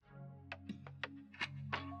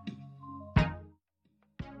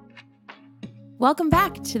Welcome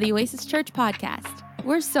back to the Oasis Church podcast.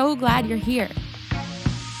 We're so glad you're here.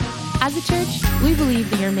 As a church, we believe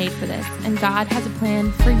that you're made for this, and God has a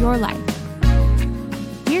plan for your life.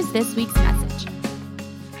 Here's this week's message.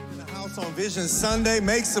 In the house on Vision Sunday,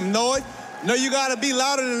 make some noise. No, you got to be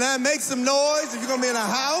louder than that. Make some noise if you're going to be in a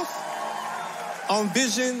house on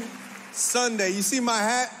Vision Sunday. You see my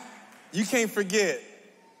hat? You can't forget.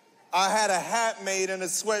 I had a hat made and a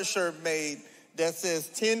sweatshirt made that says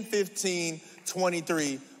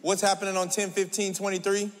 10-15-23. What's happening on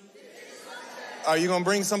 10-15-23? Are you going to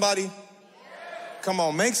bring somebody? Come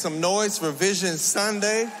on, make some noise for Vision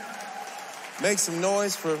Sunday. Make some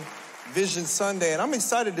noise for Vision Sunday. And I'm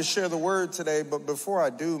excited to share the word today, but before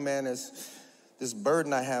I do, man, there's this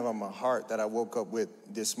burden I have on my heart that I woke up with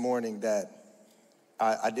this morning that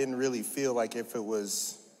I didn't really feel like if it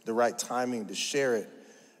was the right timing to share it.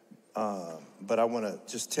 But I want to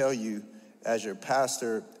just tell you, as your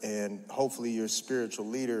pastor and hopefully your spiritual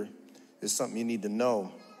leader, is something you need to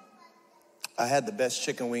know. I had the best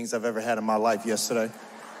chicken wings I've ever had in my life yesterday.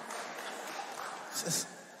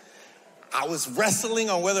 I was wrestling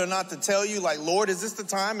on whether or not to tell you, like, Lord, is this the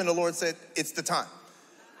time? And the Lord said, it's the time.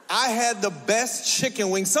 I had the best chicken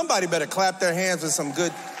wings. Somebody better clap their hands with some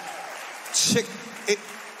good chicken.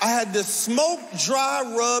 I had the smoked dry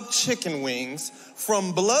rub chicken wings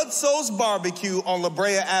from Bloodsoul's Barbecue on La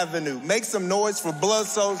Brea Avenue. Make some noise for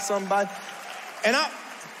Bloodsoul, somebody. And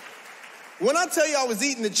when I tell you I was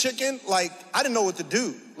eating the chicken, like, I didn't know what to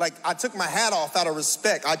do. Like, I took my hat off out of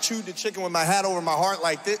respect. I chewed the chicken with my hat over my heart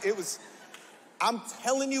like this. It was, I'm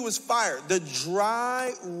telling you, it was fire. The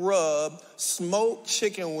dry rub smoked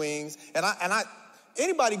chicken wings. And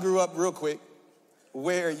anybody grew up real quick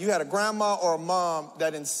where you had a grandma or a mom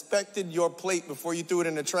that inspected your plate before you threw it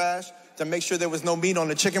in the trash to make sure there was no meat on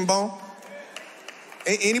the chicken bone?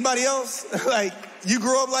 Anybody else? Like, you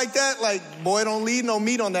grew up like that? Like, boy, don't leave no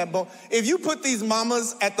meat on that bone. If you put these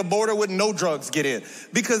mamas at the border with no drugs get in,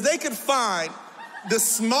 because they could find the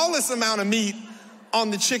smallest amount of meat on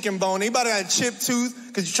the chicken bone. Anybody got a chipped tooth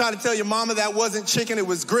because you tried to tell your mama that wasn't chicken, it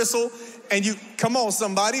was gristle? And you, come on,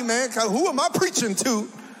 somebody, man. Who am I preaching to?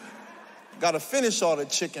 Got to finish all the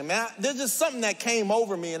chicken, man. There's just something that came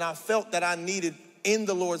over me, and I felt that I needed in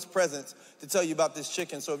the Lord's presence to tell you about this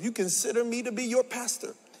chicken. So if you consider me to be your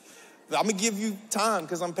pastor, I'm going to give you time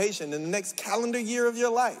because I'm patient. In the next calendar year of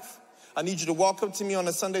your life, I need you to walk up to me on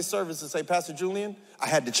a Sunday service and say, Pastor Julian, I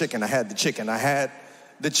had the chicken. I had the chicken. I had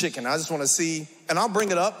the chicken. I just want to see, and I'll bring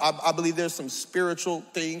it up. I believe there's some spiritual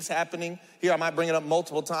things happening here. I might bring it up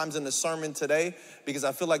multiple times in the sermon today because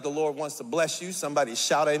I feel like the Lord wants to bless you. Somebody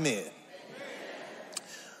shout amen.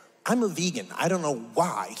 I'm a vegan. I don't know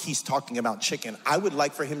why he's talking about chicken. I would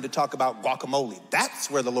like for him to talk about guacamole.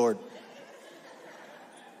 That's where the Lord.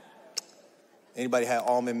 Anybody had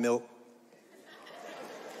almond milk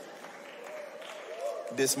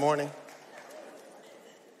this morning?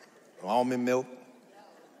 Almond milk,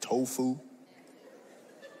 tofu,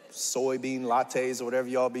 soybean lattes, or whatever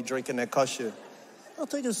y'all be drinking that cuss you. I'll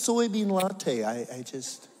take a soybean latte.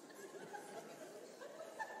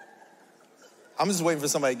 I'm just waiting for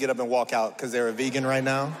somebody to get up and walk out because they're a vegan right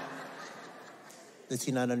now. Does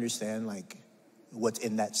he not understand, like, what's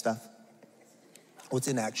in that stuff? What's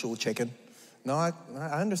in actual chicken? No, I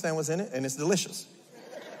understand what's in it, and it's delicious.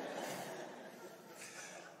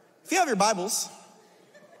 If you have your Bibles,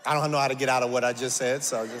 I don't know how to get out of what I just said,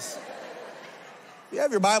 so if you have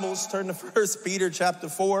your Bibles, turn to 1 Peter chapter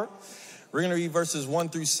 4. We're going to read verses 1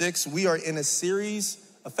 through 6. We are in a series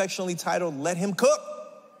affectionately titled, Let Him Cook.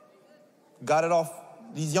 Got it off,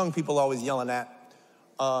 these young people always yelling at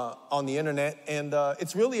on the internet. And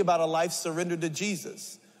it's really about a life surrendered to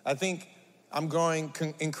Jesus. I think I'm growing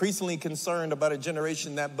increasingly concerned about a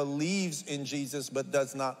generation that believes in Jesus but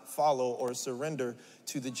does not follow or surrender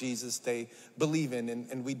to the Jesus they believe in.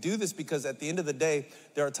 And we do this because at the end of the day,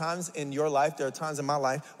 there are times in your life, there are times in my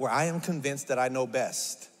life where I am convinced that I know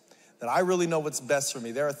best. That I really know what's best for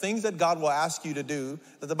me. There are things that God will ask you to do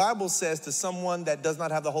that the Bible says to someone that does not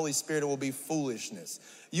have the Holy Spirit, it will be foolishness.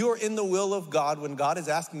 You are in the will of God when God is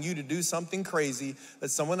asking you to do something crazy that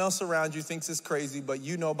someone else around you thinks is crazy, but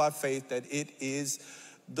you know by faith that it is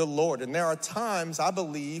the Lord. And there are times, I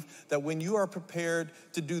believe, that when you are prepared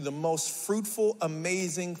to do the most fruitful,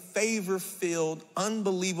 amazing, favor-filled,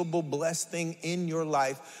 unbelievable, blessed thing in your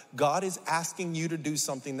life, God is asking you to do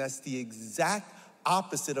something that's the exact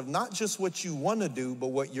opposite of not just what you want to do, but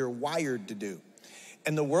what you're wired to do.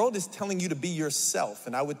 And the world is telling you to be yourself.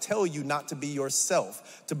 And I would tell you not to be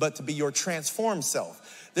yourself, but to be your transformed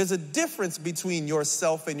self. There's a difference between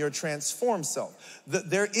yourself and your transformed self.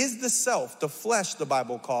 There is the self, the flesh, the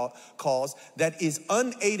Bible calls, that is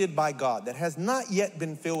unaided by God, that has not yet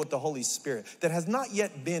been filled with the Holy Spirit, that has not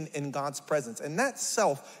yet been in God's presence. And that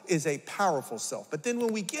self is a powerful self. But then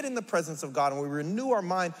when we get in the presence of God and we renew our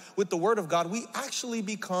mind with the Word of God, we actually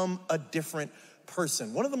become a different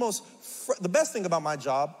person. One of the best thing about my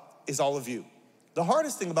job is all of you. The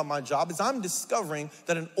hardest thing about my job is I'm discovering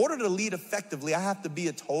that in order to lead effectively, I have to be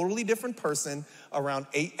a totally different person around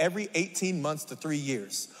every 18 months to 3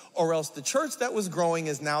 years. Or else the church that was growing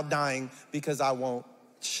is now dying because I won't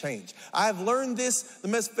change. I have learned this.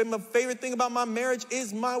 My favorite thing about my marriage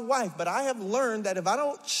is my wife. But I have learned that if I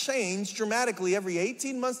don't change dramatically every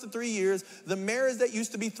 18 months to 3 years, the marriage that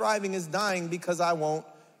used to be thriving is dying because I won't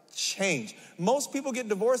change. Most people get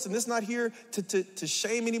divorced, and this is not here to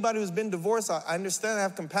shame anybody who's been divorced. I understand, I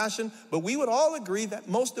have compassion, but we would all agree that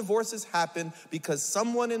most divorces happen because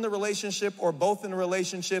someone in the relationship or both in the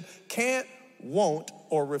relationship can't, won't,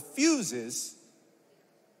 or refuses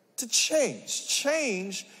to change.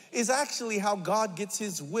 Change is actually how God gets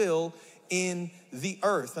his will in the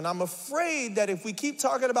earth. And I'm afraid that if we keep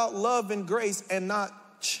talking about love and grace and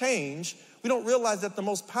not change, we don't realize that the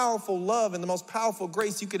most powerful love and the most powerful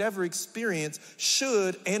grace you could ever experience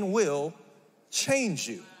should and will change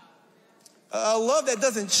you. A love that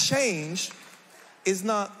doesn't change is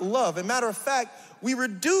not love. As a matter of fact, we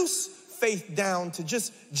reduce faith down to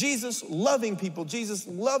just Jesus loving people. Jesus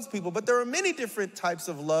loves people, but there are many different types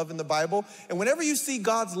of love in the Bible. And whenever you see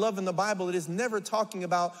God's love in the Bible, it is never talking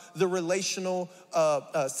about the relational,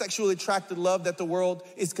 sexually attracted love that the world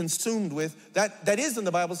is consumed with. That is in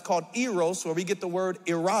the Bible. It's called eros, where we get the word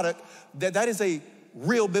erotic. That is a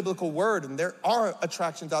real biblical word, and there are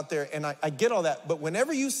attractions out there, and I get all that. But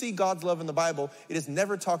whenever you see God's love in the Bible, it is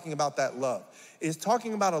never talking about that love. It is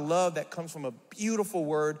talking about a love that comes from a beautiful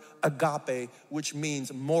word, agape, which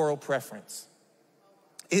means moral preference.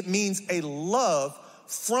 It means a love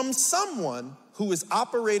from someone who is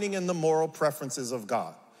operating in the moral preferences of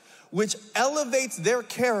God, which elevates their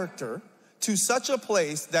character to such a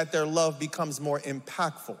place that their love becomes more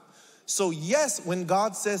impactful. So yes, when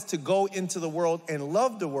God says to go into the world and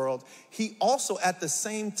love the world, he also at the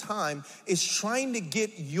same time is trying to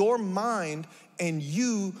get your mind and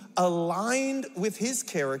you aligned with his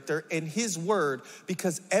character and his word,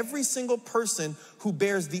 because every single person who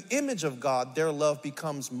bears the image of God, their love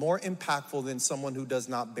becomes more impactful than someone who does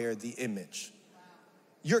not bear the image.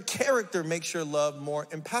 Your character makes your love more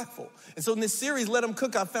impactful. And so in this series, Let Him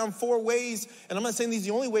Cook, I found 4 ways, and I'm not saying these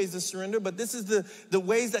are the only ways to surrender, but this is the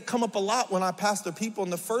ways that come up a lot when I pastor people.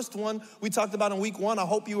 And the first one we talked about in week 1. I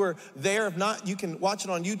hope you were there. If not, you can watch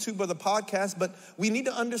it on YouTube or the podcast. But we need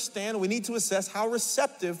to understand, we need to assess how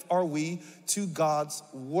receptive are we to God's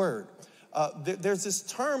word. There's this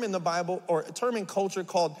term in the Bible, or a term in culture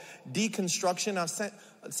called deconstruction. I've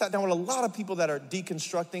sat down with a lot of people that are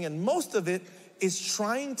deconstructing, and most of it is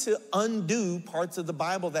trying to undo parts of the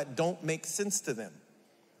Bible that don't make sense to them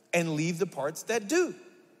and leave the parts that do.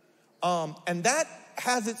 And that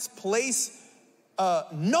has its place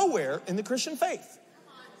nowhere in the Christian faith.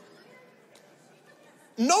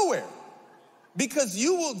 Nowhere. Because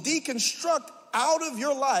you will deconstruct out of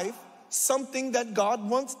your life something that God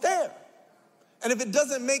wants there. And if it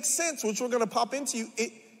doesn't make sense, which we're going to pop into,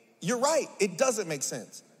 you're right, it doesn't make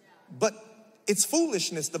sense. But it's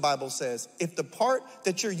foolishness, the Bible says, if the part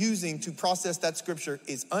that you're using to process that scripture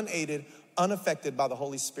is unaided, unaffected by the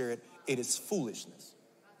Holy Spirit, it is foolishness.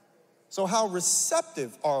 So how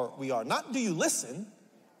receptive are we? Not do you listen,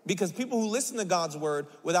 because people who listen to God's word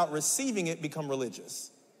without receiving it become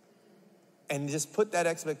religious and just put that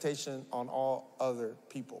expectation on all other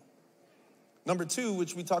people. Number 2,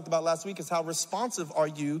 which we talked about last week, is how responsive are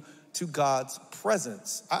you to God's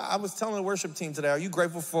presence? I was telling the worship team today, are you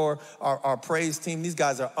grateful for our praise team? These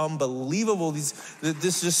guys are unbelievable. This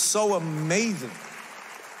is just so amazing.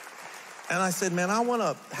 And I said, man, I want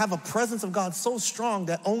to have a presence of God so strong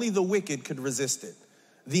that only the wicked could resist it.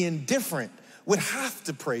 The indifferent would have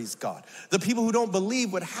to praise God. The people who don't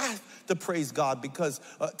believe would have to praise God, because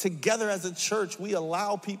together as a church, we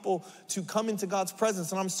allow people to come into God's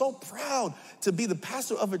presence. And I'm so proud to be the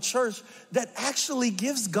pastor of a church that actually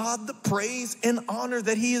gives God the praise and honor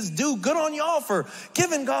that he is due. Good on y'all for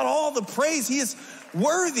giving God all the praise. He is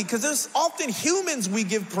worthy, because there's often humans we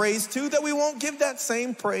give praise to that we won't give that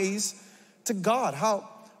same praise to God. How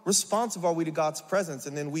responsive are we to God's presence?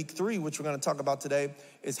 And then week 3, which we're going to talk about today,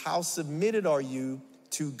 is how submitted are you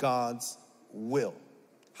to God's will?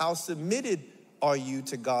 How submitted are you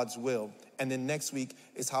to God's will? And then next week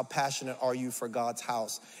is how passionate are you for God's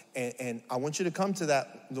house? And I want you to come to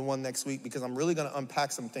the one next week, because I'm really going to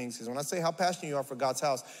unpack some things. Because when I say how passionate you are for God's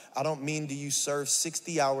house, I don't mean do you serve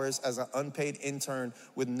 60 hours as an unpaid intern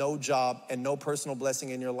with no job and no personal blessing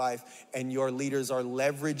in your life, and your leaders are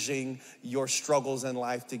leveraging your struggles in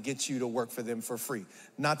life to get you to work for them for free.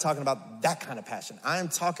 Not talking about that kind of passion. I am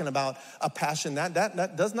talking about a passion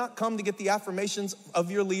that does not come to get the affirmations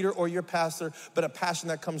of your leader or your pastor, but a passion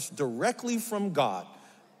that comes directly from God.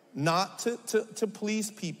 Not to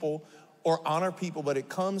please people or honor people, but it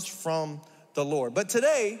comes from the Lord. But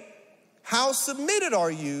today, how submitted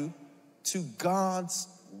are you to God's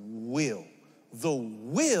will? The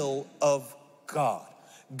will of God.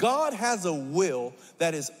 God has a will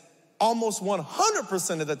that is almost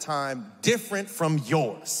 100% of the time different from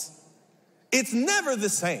yours. It's never the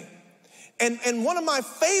same. And one of my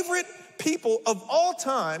favorite people of all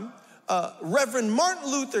time, Reverend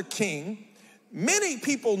Martin Luther King. Many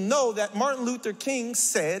people know that Martin Luther King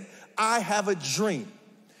said, I have a dream.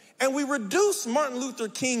 And we reduce Martin Luther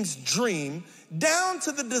King's dream down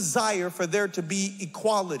to the desire for there to be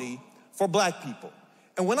equality for black people.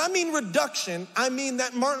 And when I mean reduction, I mean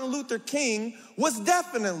that Martin Luther King was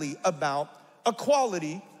definitely about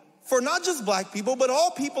equality for not just black people, but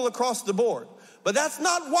all people across the board. But that's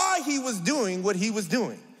not why he was doing what he was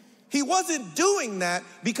doing. He wasn't doing that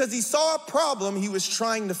because he saw a problem he was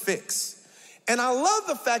trying to fix. And I love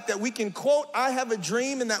the fact that we can quote, I have a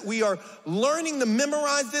dream, and that we are learning to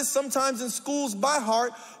memorize this sometimes in schools by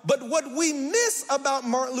heart. But what we miss about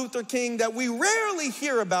Martin Luther King that we rarely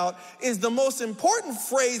hear about is the most important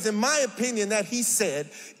phrase, in my opinion, that he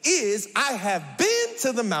said is, I have been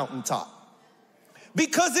to the mountaintop.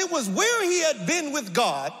 Because it was where he had been with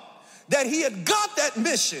God that he had got that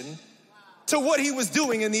mission to what he was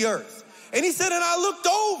doing in the earth. And he said, and I looked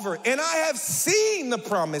over and I have seen the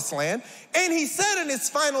promised land. And he said in his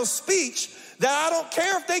final speech that I don't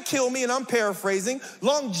care if they kill me, and I'm paraphrasing,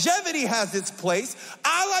 longevity has its place.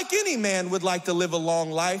 I, like any man, would like to live a long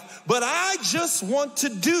life, but I just want to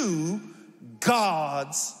do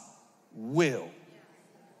God's will.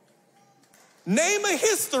 Name a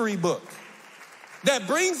history book that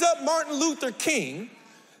brings up Martin Luther King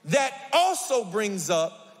that also brings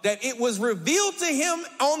up that it was revealed to him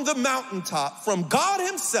on the mountaintop from God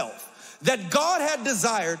himself that God had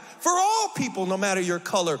desired for all people, no matter your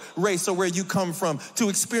color, race, or where you come from, to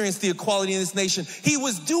experience the equality in this nation. He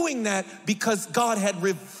was doing that because God had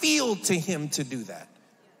revealed to him to do that.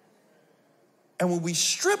 And when we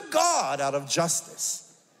strip God out of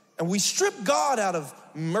justice, and we strip God out of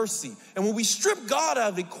mercy, and when we strip God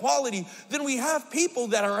out of equality, then we have people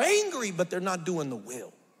that are angry, but they're not doing the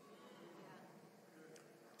will.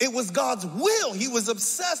 It was God's will. He was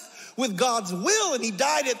obsessed with God's will, and he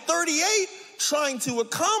died at 38 trying to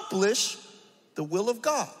accomplish the will of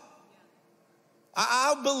God.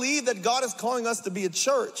 I believe that God is calling us to be a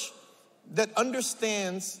church that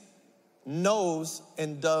understands, knows,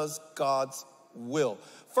 and does God's will.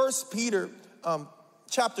 1 Peter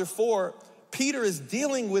chapter 4, Peter is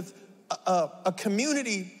dealing with a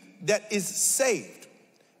community that is saved.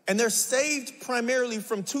 And they're saved primarily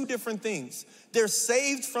from two different things. They're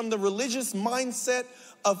saved from the religious mindset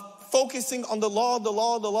of focusing on the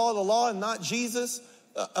law, and not Jesus.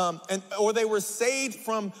 Or they were saved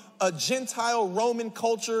from a Gentile Roman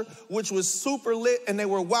culture, which was super lit, and they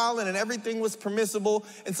were wilding and everything was permissible.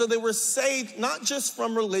 And so they were saved not just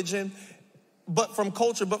from religion, but from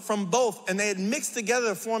culture, but from both. And they had mixed together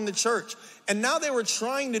to form the church. And now they were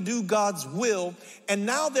trying to do God's will. And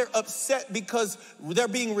now they're upset because they're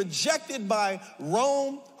being rejected by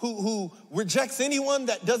Rome, who rejects anyone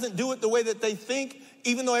that doesn't do it the way that they think,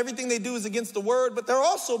 even though everything they do is against the word. But they're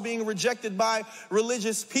also being rejected by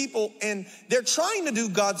religious people. And they're trying to do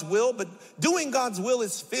God's will, but doing God's will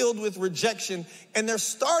is filled with rejection. And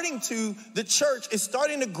the church is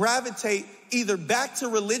starting to gravitate either back to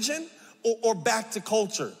religion or back to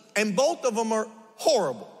culture. And both of them are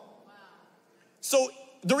horrible. So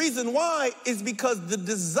the reason why is because the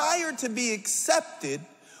desire to be accepted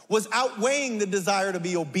was outweighing the desire to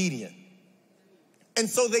be obedient. And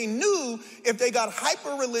so they knew if they got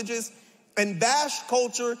hyper-religious and bashed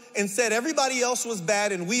culture and said everybody else was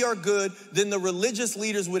bad and we are good, then the religious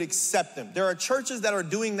leaders would accept them. There are churches that are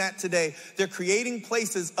doing that today. They're creating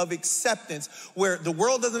places of acceptance where the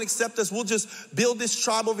world doesn't accept us. We'll just build this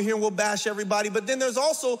tribe over here and we'll bash everybody. But then there's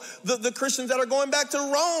also the Christians that are going back to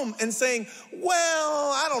Rome and saying,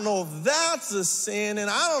 well, I don't know if that's a sin and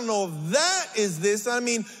I don't know if that is this. I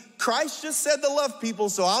mean, Christ just said to love people,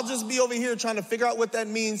 so I'll just be over here trying to figure out what that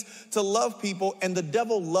means to love people. And the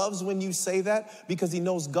devil loves when you say that because he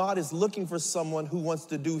knows God is looking for someone who wants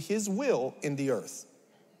to do his will in the earth.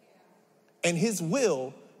 And his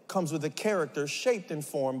will comes with a character shaped and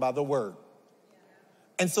formed by the word.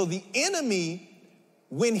 And so the enemy,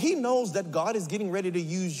 when he knows that God is getting ready to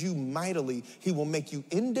use you mightily, he will make you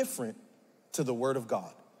indifferent to the word of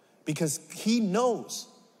God because he knows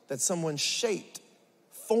that someone shaped,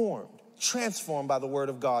 formed, transformed by the word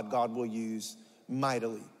of God, God will use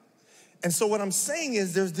mightily. And so what I'm saying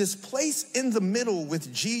is there's this place in the middle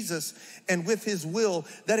with Jesus and with his will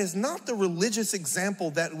that is not the religious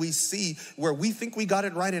example that we see where we think we got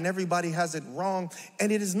it right and everybody has it wrong.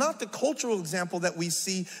 And it is not the cultural example that we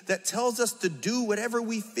see that tells us to do whatever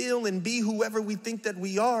we feel and be whoever we think that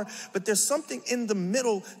we are. But there's something in the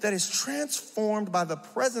middle that is transformed by the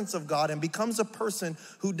presence of God and becomes a person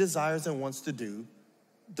who desires and wants to do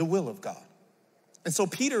the will of God. And so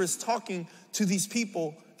Peter is talking to these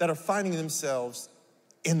people that are finding themselves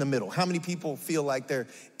in the middle. How many people feel like they're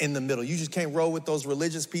in the middle? You just can't roll with those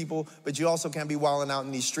religious people, but you also can't be wilding out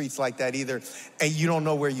in these streets like that either, and you don't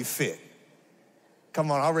know where you fit. Come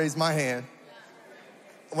on, I'll raise my hand.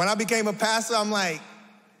 When I became a pastor, I'm like,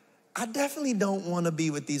 I definitely don't want to be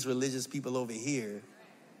with these religious people over here.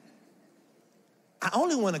 I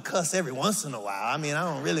only want to cuss every once in a while. I mean, I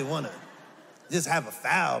don't really want to just have a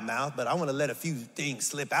foul mouth, but I want to let a few things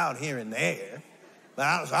slip out here and there. But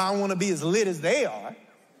I don't want to be as lit as they are,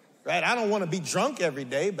 right? I don't want to be drunk every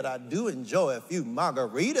day, but I do enjoy a few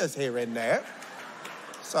margaritas here and there.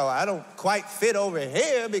 So I don't quite fit over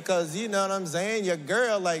here because, you know what I'm saying, your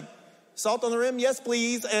girl, like, salt on the rim, yes,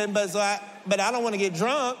 please. But I don't want to get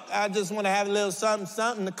drunk. I just want to have a little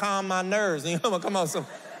something to calm my nerves. You know, come on, some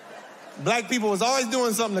black people was always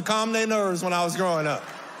doing something to calm their nerves when I was growing up.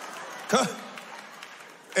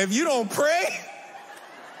 If you don't pray,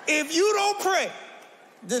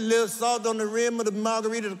 just a little salt on the rim of the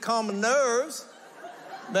margarita to calm my nerves.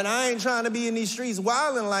 But I ain't trying to be in these streets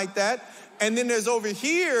wilding like that. And then there's over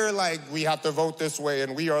here, like, we have to vote this way,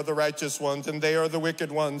 and we are the righteous ones, and they are the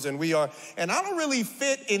wicked ones, and we are. And I don't really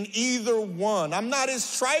fit in either one. I'm not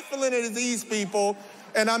as trifling as these people,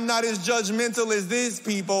 and I'm not as judgmental as these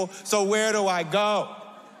people, so where do I go?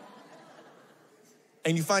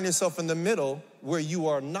 And you find yourself in the middle where you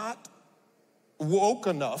are not woke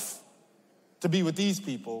enough to be with these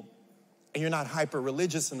people, and you're not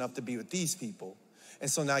hyper-religious enough to be with these people. And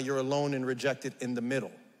so now you're alone and rejected in the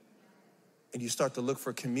middle. And you start to look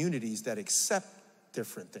for communities that accept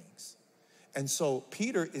different things. And so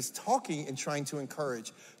Peter is talking and trying to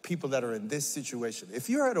encourage people that are in this situation. If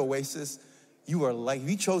you're at Oasis, if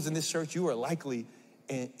you chosen this church, you are likely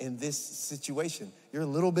in this situation. You're a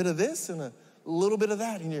little bit of this and a little bit of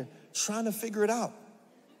that, and you're trying to figure it out.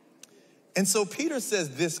 And so Peter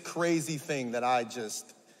says this crazy thing that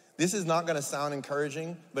this is not gonna sound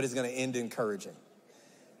encouraging, but it's gonna end encouraging.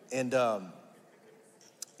 And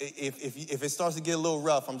if it starts to get a little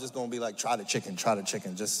rough, I'm just gonna be like, try the chicken.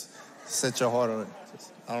 Just set your heart on it.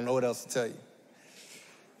 I don't know what else to tell you.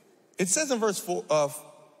 It says in verse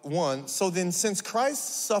 1, so then since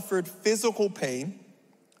Christ suffered physical pain,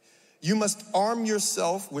 you must arm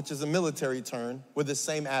yourself, which is a military term, with the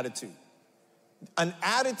same attitude. An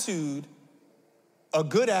attitude, a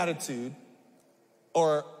good attitude,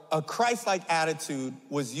 or a Christ-like attitude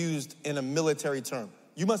was used in a military term.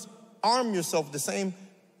 You must arm yourself with the same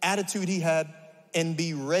attitude he had and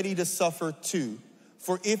be ready to suffer too.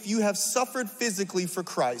 For if you have suffered physically for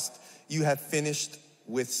Christ, you have finished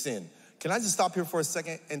with sin. Can I just stop here for a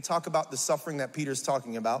second and talk about the suffering that Peter's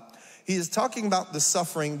talking about? He is talking about the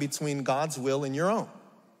suffering between God's will and your own.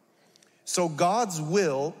 So God's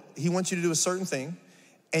will, he wants you to do a certain thing,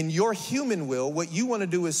 and your human will, what you want to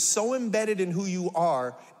do is so embedded in who you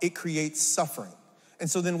are, it creates suffering. And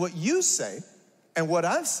so then what you say, and what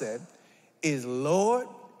I've said, is, Lord,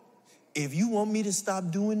 if you want me to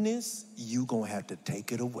stop doing this, you're going to have to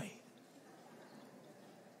take it away.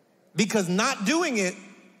 Because not doing it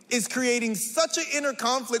is creating such an inner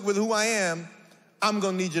conflict with who I am, I'm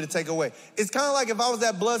going to need you to take away. It's kind of like if I was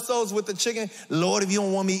at Blood Souls with the chicken. Lord, if you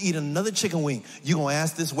don't want me to eat another chicken wing, you're going to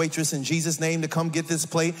ask this waitress in Jesus' name to come get this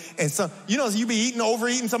plate. And you be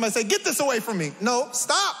overeating, somebody say, get this away from me. No,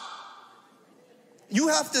 stop. You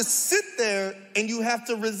have to sit there and you have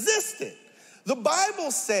to resist it. The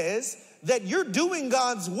Bible says that you're doing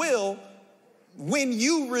God's will when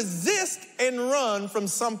you resist and run from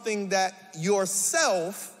something that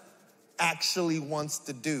yourself actually wants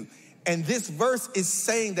to do. And this verse is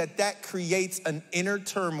saying that creates an inner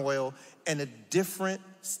turmoil and a different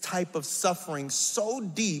type of suffering so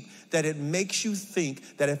deep that it makes you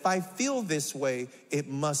think that if I feel this way, it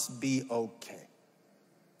must be okay.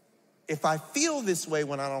 If I feel this way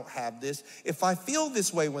when I don't have this, if I feel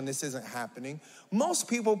this way when this isn't happening, most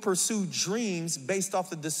people pursue dreams based off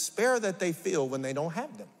the despair that they feel when they don't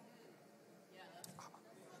have them.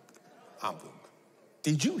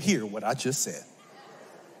 Did you hear what I just said?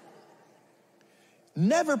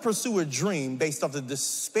 Never pursue a dream based off the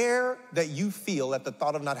despair that you feel at the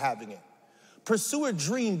thought of not having it. Pursue a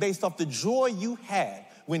dream based off the joy you had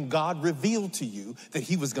when God revealed to you that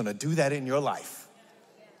he was going to do that in your life.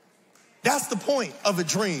 That's the point of a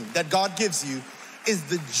dream that God gives you, is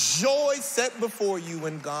the joy set before you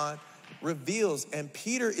when God reveals. And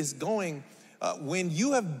Peter is going, when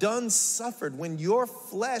you have done suffered, when your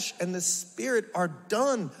flesh and the spirit are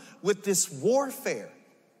done with this warfare,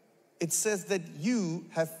 it says that you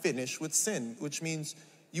have finished with sin, which means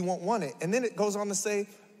you won't want it. And then it goes on to say,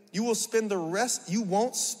 you won't spend the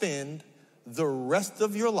rest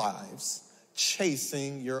of your lives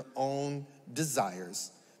chasing your own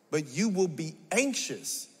desires, but you will be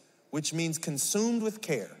anxious, which means consumed with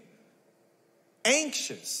care,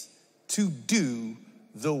 anxious to do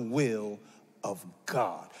the will of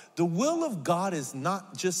God. The will of God is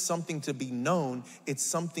not just something to be known, it's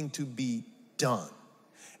something to be done.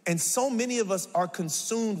 And so many of us are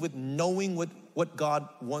consumed with knowing what God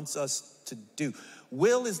wants us to do.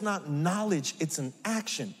 Will is not knowledge, it's an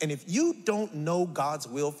action. And if you don't know God's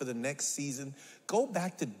will for the next season, go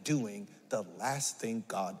back to doing the last thing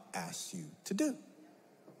God asked you to do.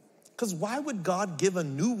 Because why would God give a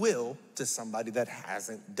new will to somebody that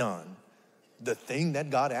hasn't done the thing that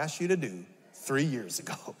God asked you to do 3 years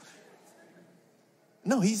ago?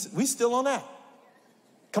 No, we still on that.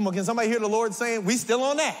 Come on, can somebody hear the Lord saying, we still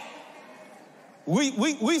on that?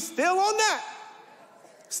 We still on that.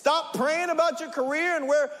 Stop praying about your career and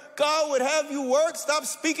where God would have you work. Stop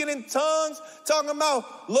speaking in tongues, talking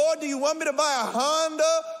about, Lord, do you want me to buy a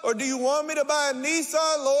Honda or do you want me to buy a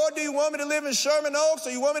Nissan? Lord, do you want me to live in Sherman Oaks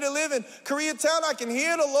or you want me to live in Koreatown? I can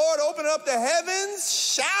hear the Lord open up the heavens,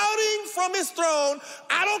 shouting from his throne,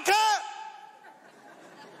 I don't care.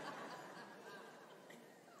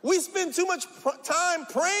 We spend too much time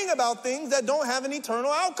praying about things that don't have an eternal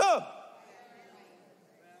outcome.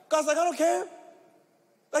 God's like, I don't care.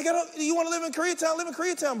 Like, you want to live in Koreatown, live in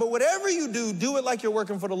Koreatown. But whatever you do, do it like you're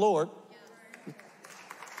working for the Lord.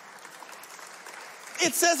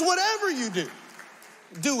 It says whatever you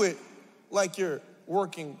do it like you're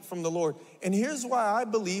working from the Lord. And here's why I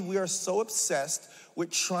believe we are so obsessed with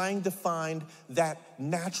trying to find that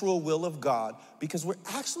natural will of God, because we're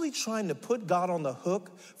actually trying to put God on the hook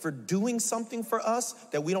for doing something for us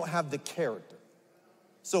that we don't have the character.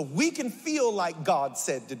 So we can feel like God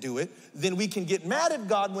said to do it, then we can get mad at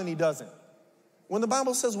God when he doesn't. When the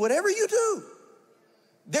Bible says, whatever you do,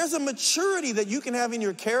 there's a maturity that you can have in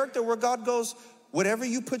your character where God goes, whatever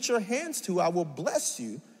you put your hands to, I will bless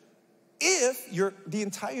you, if the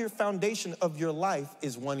entire foundation of your life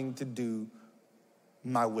is wanting to do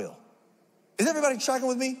my will. Is everybody tracking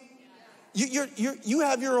with me? You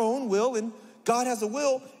have your own will and God has a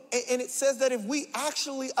will. And it says that if we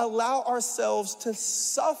actually allow ourselves to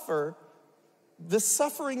suffer, the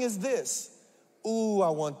suffering is this. Ooh, I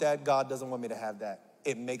want that. God doesn't want me to have that.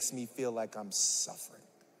 It makes me feel like I'm suffering.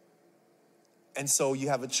 And so you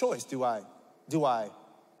have a choice. Do I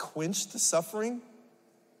quench the suffering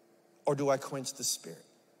or do I quench the spirit?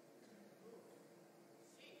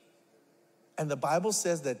 And the Bible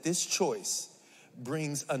says that this choice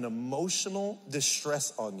brings an emotional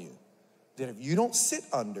distress on you that if you don't sit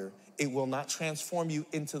under, it will not transform you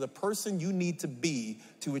into the person you need to be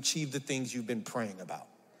to achieve the things you've been praying about.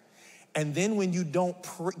 And then when you don't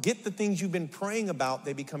get the things you've been praying about,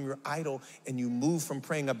 they become your idol and you move from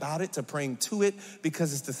praying about it to praying to it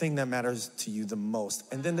because it's the thing that matters to you the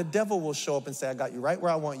most. And then the devil will show up and say, I got you right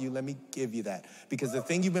where I want you. Let me give you that. Because the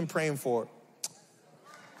thing you've been praying for,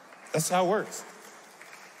 that's how it works.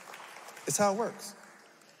 It's how it works.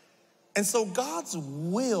 And so God's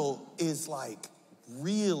will is like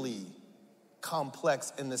really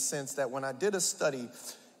complex in the sense that when I did a study,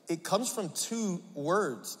 it comes from two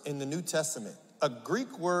words in the New Testament. A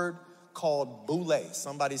Greek word called boule.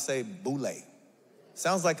 Somebody say boule.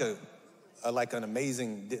 Sounds like like an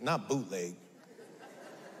amazing, not bootleg,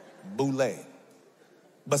 boule.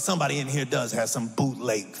 But somebody in here does have some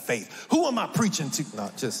bootleg faith. Who am I preaching to?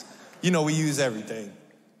 No, just, we use everything.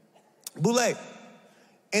 Boule.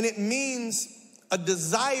 And it means a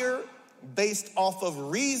desire based off of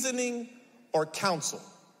reasoning or counsel.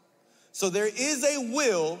 So there is a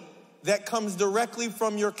will that comes directly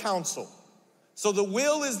from your counsel. So the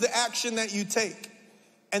will is the action that you take.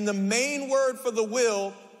 And the main word for the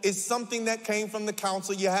will is something that came from the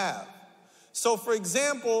counsel you have. So for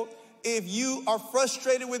example, if you are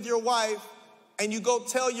frustrated with your wife and you go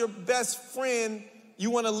tell your best friend you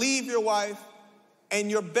want to leave your wife, and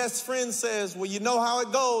your best friend says, well, you know how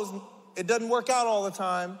it goes. It doesn't work out all the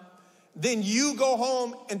time. Then you go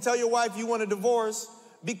home and tell your wife you want a divorce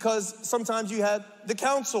because sometimes you had the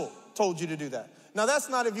counsel told you to do that. Now, that's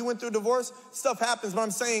not if you went through a divorce, stuff happens, but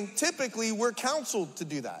I'm saying typically we're counseled to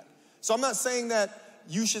do that. So I'm not saying that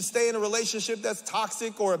you should stay in a relationship that's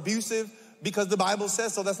toxic or abusive because the Bible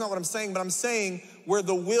says so. That's not what I'm saying, but I'm saying where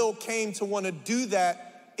the will came to want to do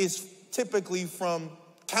that is typically from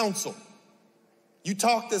counsel. You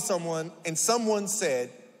talk to someone and someone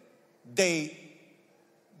said that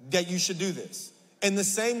you should do this. In the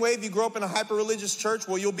same way, if you grow up in a hyper-religious church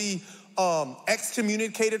where you'll be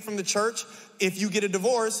excommunicated from the church, if you get a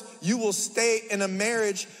divorce, you will stay in a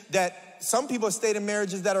marriage that some people have stayed in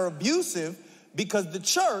marriages that are abusive because the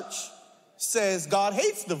church says God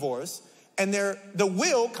hates divorce and the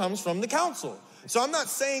will comes from the counsel. So I'm not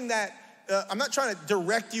saying that, I'm not trying to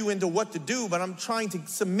direct you into what to do, but I'm trying to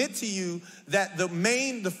submit to you that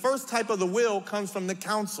the first type of the will comes from the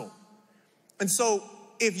counsel. And so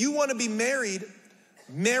if you want to be married,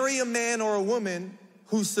 marry a man or a woman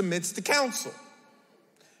who submits to counsel.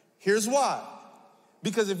 Here's why.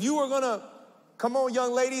 Because if you are going to, come on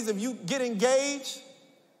young ladies, if you get engaged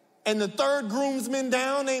and the third groomsman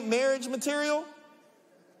down ain't marriage material,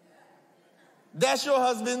 that's your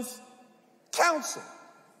husband's counsel.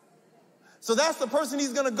 So that's the person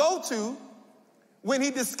he's going to go to when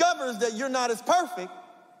he discovers that you're not as perfect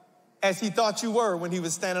as he thought you were when he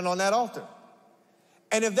was standing on that altar.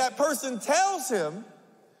 And if that person tells him,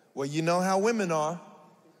 well, you know how women are,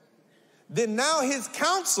 then now his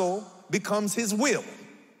counsel becomes his will.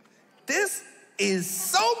 This is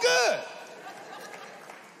so good.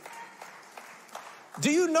 Do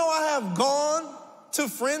you know I have gone to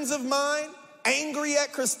friends of mine, angry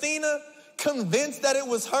at Christina, convinced that it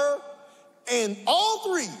was her, and all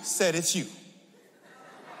three said it's you.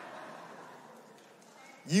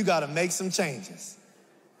 You got to make some changes.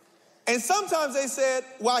 And sometimes they said,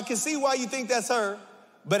 well, I can see why you think that's her,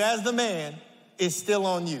 but as the man, it's still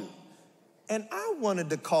on you. And I wanted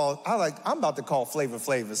to I'm about to call Flavor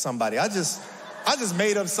Flav somebody. I just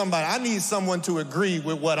made up somebody. I need someone to agree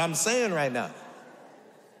with what I'm saying right now.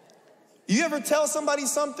 You ever tell somebody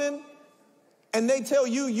something and they tell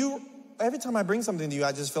you, every time I bring something to you,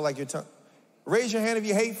 I just feel like you're raise your hand if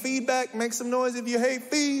you hate feedback. Make some noise if you hate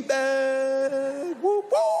feedback. Whoop,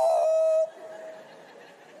 whoop.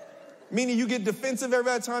 Meaning you get defensive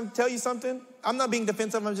every time I tell you something. I'm not being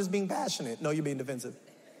defensive, I'm just being passionate. No, you're being defensive.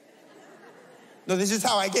 No, this is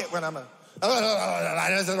how I get when I'm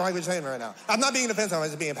that's the language saying right now. I'm not being defensive, I'm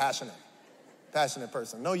just being passionate. Passionate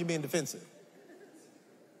person. No, you're being defensive.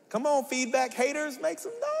 Come on, feedback haters, make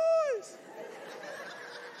some noise.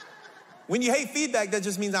 When you hate feedback, that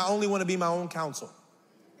just means I only want to be my own counsel.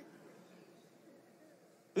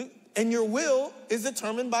 And your will is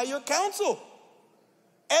determined by your counsel.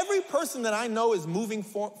 Every person that I know is moving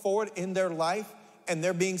forward in their life and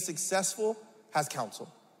they're being successful has counsel.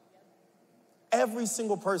 Every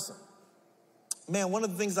single person. Man, one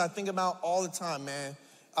of the things I think about all the time, man,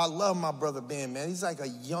 I love my brother Ben, man. He's like a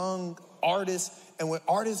young artist. And when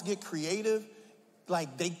artists get creative,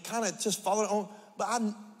 like they kind of just follow their own. But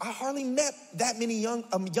I hardly met that many a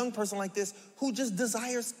young person like this who just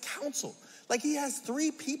desires counsel. Like he has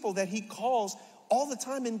 3 people that he calls all the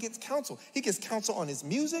time and gets counsel. He gets counsel on his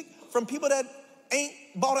music from people that ain't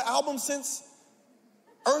bought an album since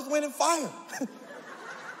Earth, Wind, and Fire.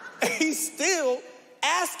 And he's still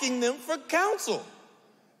asking them for counsel.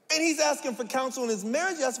 And he's asking for counsel in his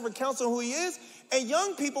marriage. He's asking for counsel on who he is. And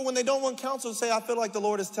young people, when they don't want counsel, say, I feel like the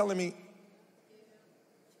Lord is telling me,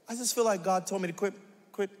 I just feel like God told me to quit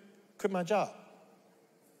my job.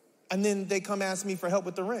 And then they come ask me for help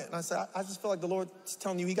with the rent. And I say, I just feel like the Lord's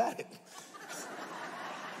telling you he got it.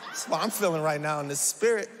 That's what I'm feeling right now in the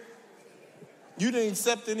spirit. You didn't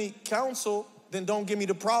accept any counsel, then don't give me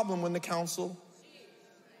the problem when the counsel.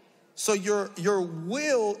 So your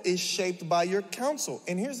will is shaped by your counsel.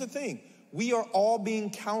 And here's the thing. We are all being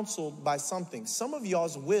counseled by something. Some of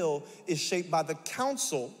y'all's will is shaped by the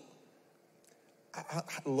counsel.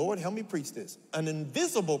 Lord, help me preach this. An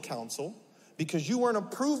invisible counsel, because you weren't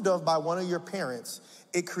approved of by one of your parents,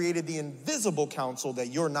 it created the invisible counsel that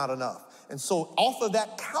you're not enough. And so off of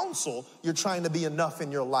that counsel, you're trying to be enough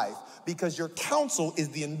in your life because your counsel is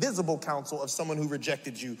the invisible counsel of someone who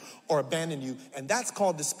rejected you or abandoned you. And that's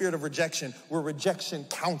called the spirit of rejection, where rejection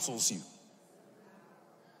counsels you.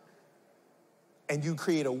 And you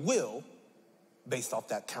create a will based off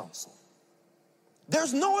that counsel.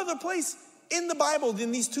 There's no other place in the Bible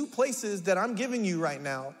than these two places that I'm giving you right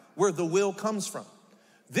now where the will comes from.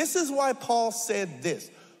 This is why Paul said this.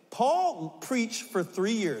 Paul preached for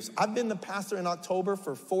 3 years. I've been the pastor in October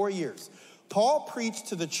for 4 years. Paul preached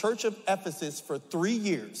to the church of Ephesus for 3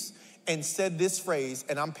 years and said this phrase,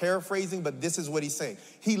 and I'm paraphrasing, but this is what he's saying.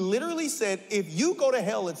 He literally said, if you go to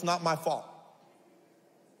hell, it's not my fault.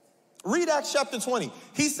 Read Acts chapter 20.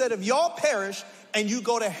 He said, if y'all perish and you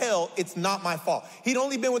go to hell, it's not my fault. He'd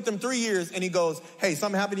only been with them 3 years, and he goes, hey,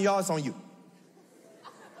 something happened to y'all, it's on you.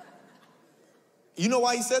 You know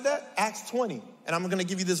why he said that? Acts 20. And I'm going to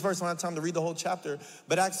give you this verse. I don't have time to read the whole chapter.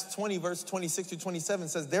 But Acts 20, verse 26 to 27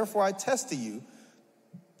 says, therefore I test to you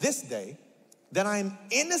this day that I am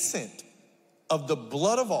innocent of the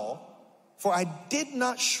blood of all, for I did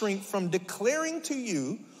not shrink from declaring to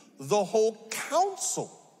you the whole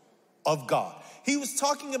counsel of God. He was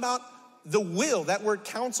talking about the will. That word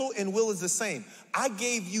counsel and will is the same. I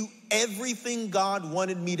gave you everything God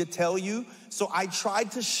wanted me to tell you, so I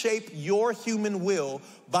tried to shape your human will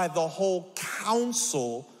by the whole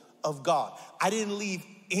counsel of God. I didn't leave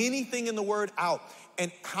anything in the word out.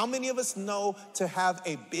 And how many of us know to have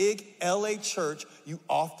a big LA church, you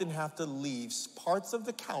often have to leave parts of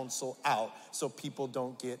the counsel out so people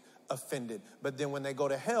don't get offended. But then when they go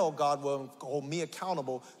to hell, God will hold me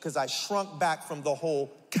accountable because I shrunk back from the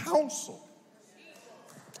whole counsel.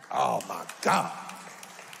 Oh my God.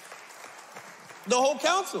 The whole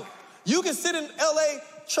counsel. You can sit in LA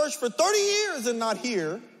church for 30 years and not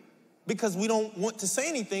hear because we don't want to say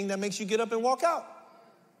anything that makes you get up and walk out.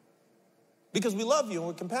 Because we love you and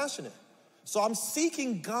we're compassionate. So I'm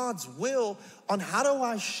seeking God's will on how do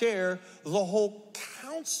I share the whole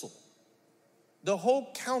counsel. The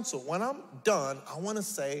whole counsel. When I'm done, I want to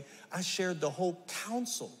say I shared the whole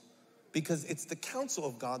counsel because it's the counsel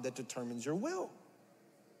of God that determines your will.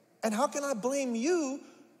 And how can I blame you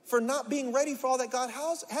for not being ready for all that God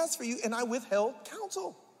has for you and I withheld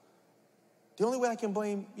counsel? The only way I can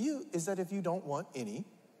blame you is that if you don't want any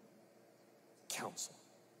counsel.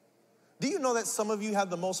 Do you know that some of you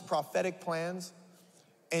have the most prophetic plans?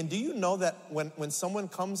 And do you know that when someone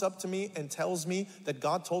comes up to me and tells me that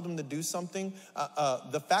God told them to do something,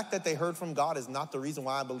 the fact that they heard from God is not the reason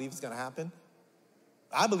why I believe it's going to happen.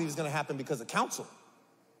 I believe it's going to happen because of counsel.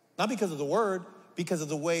 Not because of the word, because of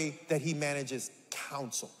the way that he manages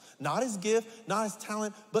counsel. Not his gift, not his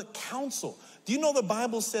talent, but counsel. Do you know the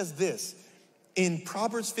Bible says this in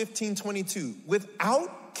Proverbs 15:22,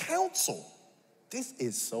 without counsel, this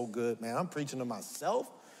is so good, man. I'm preaching to myself.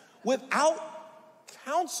 Without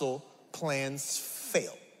counsel, plans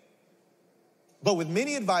fail. But with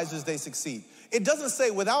many advisors, they succeed. It doesn't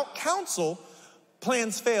say without counsel,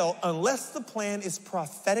 plans fail unless the plan is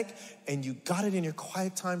prophetic and you got it in your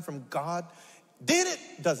quiet time from God. Then it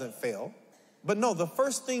doesn't fail. But no, the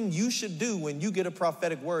first thing you should do when you get a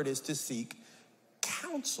prophetic word is to seek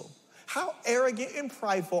counsel. How arrogant and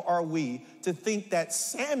prideful are we to think that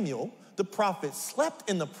Samuel, the prophet, slept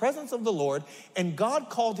in the presence of the Lord and God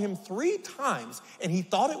called him 3 times and he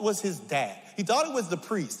thought it was his dad. He thought it was the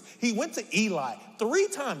priest. He went to Eli 3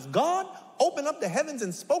 times. God opened up the heavens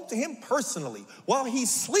and spoke to him personally while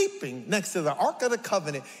he's sleeping next to the Ark of the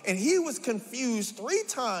Covenant, and he was confused 3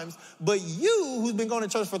 times, but you, who's been going to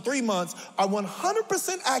church for 3 months, are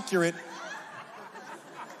 100% accurate.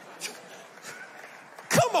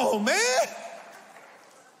 Come on, man.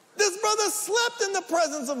 This brother slept in the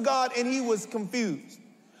presence of God and he was confused.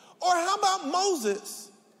 Or how about Moses?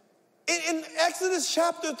 In Exodus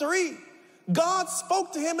chapter 3, God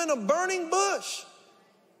spoke to him in a burning bush.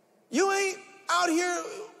 You ain't out here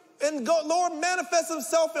and Lord manifests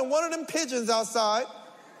himself in one of them pigeons outside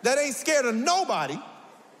that ain't scared of nobody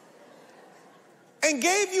and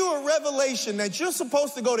gave you a revelation that you're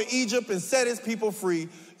supposed to go to Egypt and set his people free.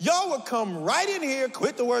 Y'all would come right in here,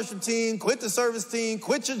 quit the worship team, quit the service team,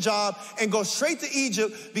 quit your job, and go straight to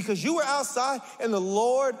Egypt because you were outside and the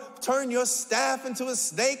Lord turned your staff into a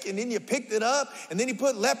snake and then you picked it up and then he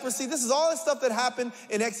put leprosy. This is all the stuff that happened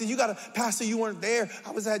in Exodus. You got a pastor, you weren't there.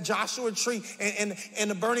 I was at Joshua Tree and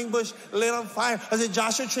the burning bush lit on fire. I was at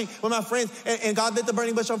Joshua Tree with my friends and God lit the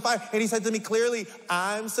burning bush on fire. And he said to me clearly,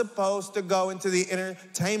 I'm supposed to go into the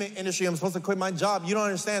entertainment industry. I'm supposed to quit my job. You don't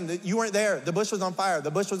understand that you weren't there. The bush was on fire. The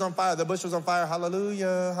bush was on fire. The bush was on fire.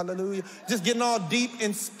 Hallelujah. Hallelujah. Just getting all deep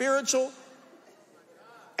and spiritual.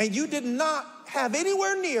 And you did not have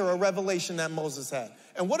anywhere near a revelation that Moses had.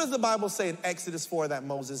 And what does the Bible say in Exodus 4 that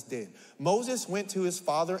Moses did? Moses went to his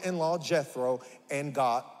father-in-law Jethro and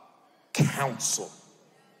got counsel.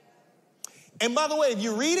 And by the way, if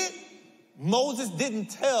you read it, Moses didn't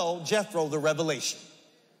tell Jethro the revelation.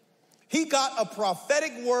 He got a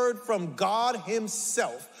prophetic word from God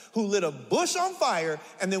himself, who lit a bush on fire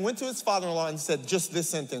and then went to his father-in-law and said just this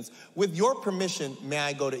sentence, with your permission, may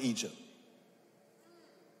I go to Egypt?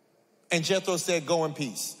 And Jethro said, go in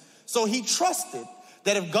peace. So he trusted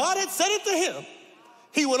that if God had said it to him,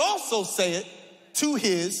 he would also say it to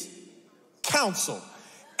his counsel.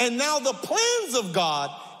 And now the plans of God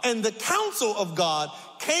and the counsel of God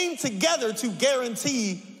came together to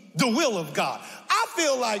guarantee the will of God. I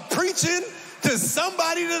feel like preaching to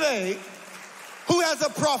somebody today who has a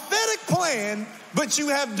prophetic plan, but you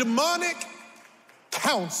have demonic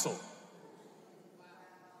counsel.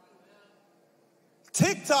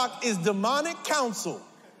 TikTok is demonic counsel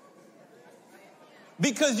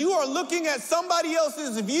because you are looking at somebody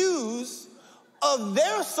else's views of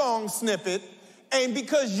their song snippet, and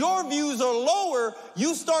because your views are lower,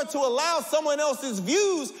 you start to allow someone else's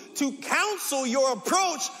views to counsel your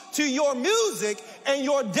approach to your music and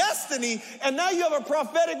your destiny, and now you have a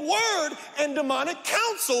prophetic word and demonic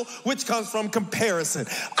counsel, which comes from comparison.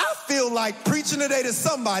 I feel like preaching today to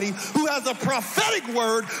somebody who has a prophetic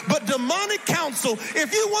word but demonic counsel.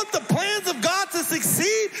 If you want the plans of God to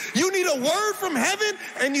succeed, you need a word from heaven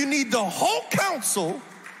and you need the whole counsel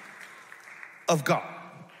of God.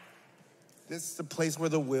 This is the place where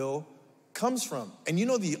the will comes from. And you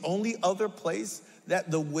know the only other place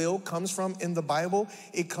that the will comes from in the Bible?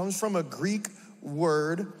 It comes from a Greek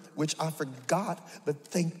word, which I forgot, but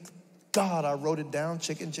thank God I wrote it down.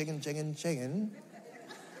 Chicken.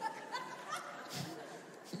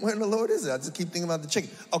 Where in the Lord is it? I just keep thinking about the chicken.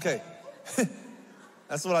 Okay.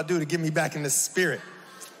 That's what I do to get me back in the spirit.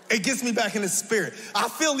 It gets me back in the spirit. I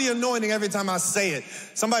feel the anointing every time I say it.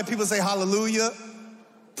 People say hallelujah.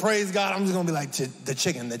 Praise God. I'm just going to be like, the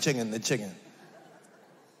chicken.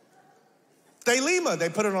 Thelema, they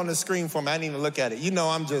put it on the screen for me. I didn't even look at it. You know,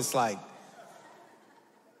 I'm just like.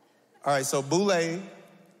 All right, so boule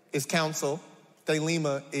is counsel.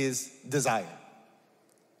 Thelema is desire.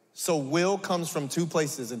 So will comes from two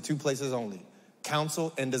places and two places only.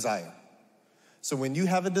 Counsel and desire. So when you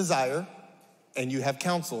have a desire and you have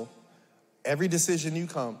counsel, every decision you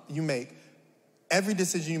make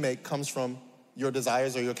comes from your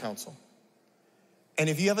desires or your counsel. And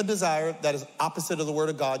if you have a desire that is opposite of the word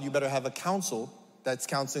of God, you better have a counsel that's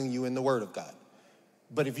counseling you in the word of God.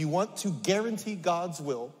 But if you want to guarantee God's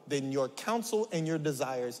will, then your counsel and your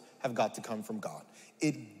desires have got to come from God.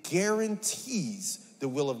 It guarantees the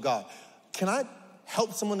will of God. Can I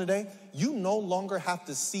help someone today? You no longer have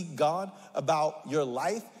to seek God about your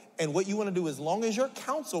life. And what you want to do, as long as your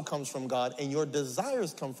counsel comes from God and your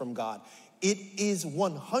desires come from God, it is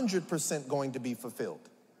 100% going to be fulfilled.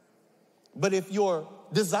 But if your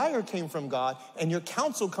desire came from God and your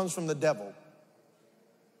counsel comes from the devil,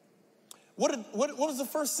 what was the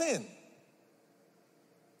first sin?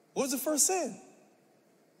 What was the first sin?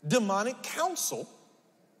 Demonic counsel.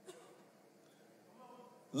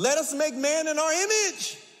 Let us make man in our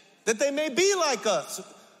image, that they may be like us.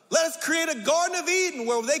 Let us create a Garden of Eden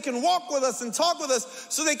where they can walk with us and talk with us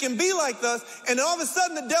so they can be like us. And all of a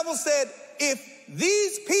sudden the devil said, if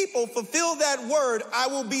these people fulfill that word, I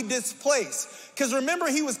will be displaced. Because remember,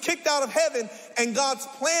 he was kicked out of heaven, and God's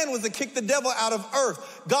plan was to kick the devil out of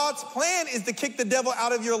earth. God's plan is to kick the devil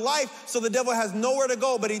out of your life so the devil has nowhere to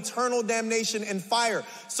go but eternal damnation and fire.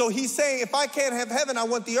 So he's saying, if I can't have heaven, I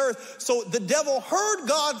want the earth. So the devil heard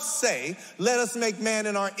God say, let us make man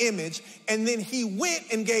in our image. And then he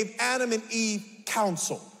went and gave Adam and Eve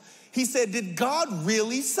counsel. He said, did God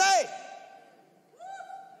really say?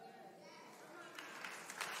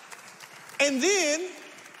 And then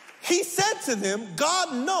he said to them,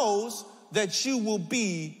 God knows that you will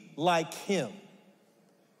be like him.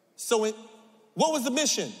 So what was the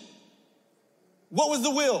mission? What was the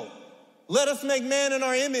will? Let us make man in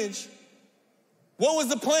our image. What was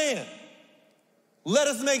the plan? Let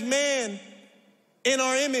us make man in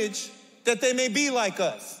our image that they may be like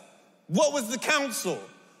us. What was the counsel?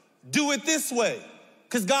 Do it this way,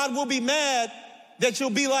 because God will be mad that you'll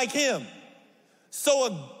be like him. So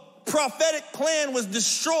a prophetic plan was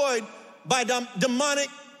destroyed by demonic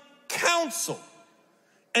counsel.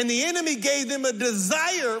 And the enemy gave them a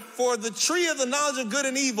desire for the tree of the knowledge of good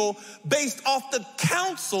and evil based off the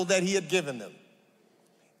counsel that he had given them.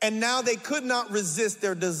 And now they could not resist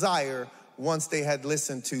their desire once they had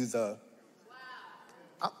listened to the...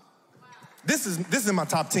 This is in my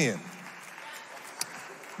top 10.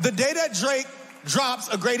 The day that Drake drops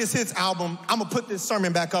a greatest hits album, I'm gonna put this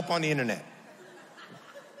sermon back up on the internet.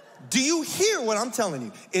 Do you hear what I'm telling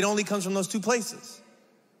you? It only comes from those two places.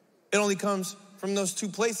 It only comes from those two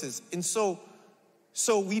places. And so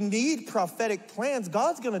we need prophetic plans.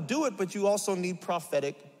 God's gonna do it, but you also need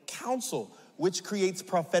prophetic counsel, which creates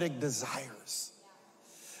prophetic desires.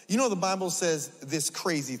 You know, the Bible says this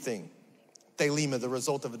crazy thing, thelema, the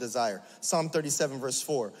result of a desire. Psalm 37, verse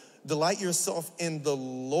 4. Delight yourself in the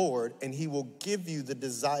Lord, and he will give you the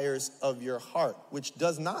desires of your heart, which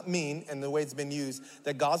does not mean, and the way it's been used,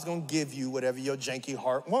 that God's going to give you whatever your janky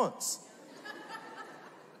heart wants.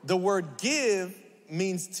 The word give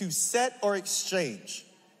means to set or exchange.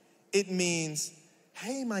 It means,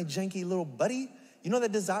 hey, my janky little buddy, you know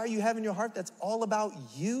that desire you have in your heart that's all about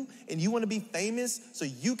you, and you want to be famous so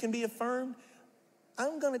you can be affirmed?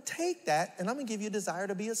 I'm going to take that, and I'm going to give you a desire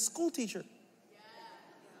to be a school teacher.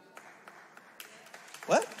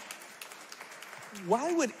 What?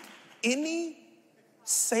 Why would any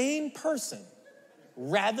sane person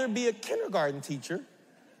rather be a kindergarten teacher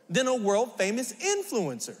than a world famous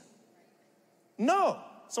influencer? No.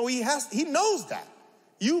 So he knows that.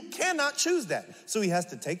 You cannot choose that. So he has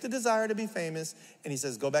to take the desire to be famous, and he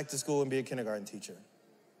says, go back to school and be a kindergarten teacher.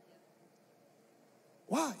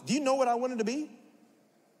 Why? Do you know what I wanted to be?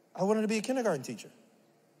 I wanted to be a kindergarten teacher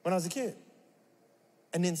when I was a kid.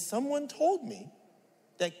 And then someone told me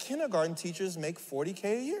that kindergarten teachers make $40K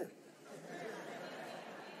a year.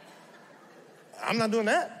 I'm not doing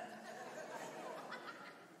that.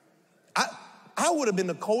 I would have been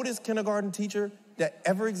the coldest kindergarten teacher that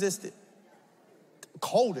ever existed.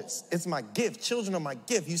 Coldest. It's my gift. Children are my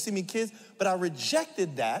gift. You see me, kids? But I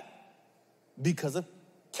rejected that because of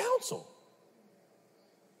counsel.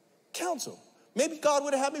 Counsel. Maybe God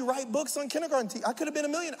would have had me write books on kindergarten teachers. I could have been a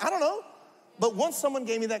millionaire. I don't know. But once someone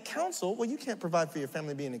gave me that counsel, well, you can't provide for your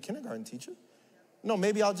family being a kindergarten teacher. No,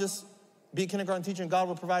 maybe I'll just be a kindergarten teacher and God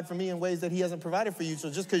will provide for me in ways that he hasn't provided for you. So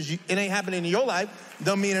just because it ain't happening in your life,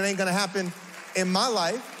 don't mean it ain't going to happen in my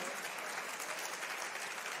life.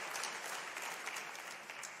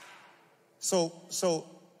 So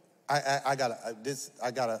I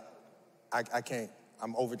can't,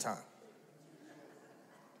 I'm over time.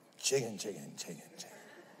 Chicken.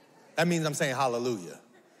 That means I'm saying hallelujah.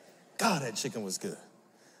 God, that chicken was good.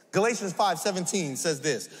 Galatians 5:17 says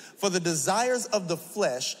this, for the desires of the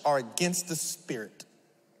flesh are against the spirit.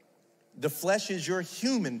 The flesh is your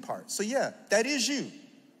human part. So yeah, that is you.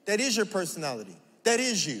 That is your personality. That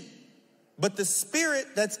is you. But the spirit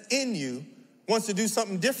that's in you wants to do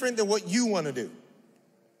something different than what you want to do.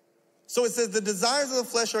 So it says the desires of the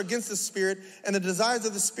flesh are against the spirit, and the desires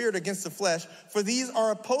of the spirit against the flesh, for these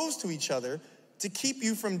are opposed to each other to keep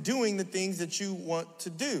you from doing the things that you want to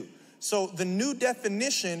do. So the new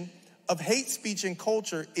definition of hate speech in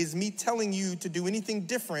culture is me telling you to do anything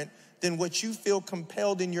different than what you feel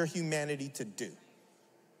compelled in your humanity to do.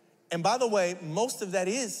 And by the way, most of that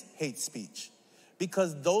is hate speech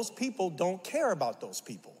because those people don't care about those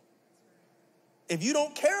people. If you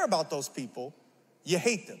don't care about those people, you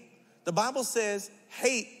hate them. The Bible says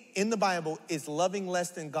hate in the Bible is loving less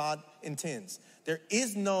than God intends. There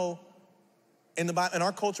is no, in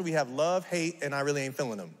our culture we have love, hate, and I really ain't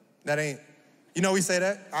feeling them. That ain't, you know we say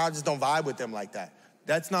that? I just don't vibe with them like that.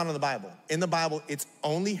 That's not in the Bible. In the Bible, it's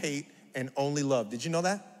only hate and only love. Did you know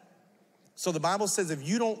that? So the Bible says if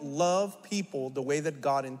you don't love people the way that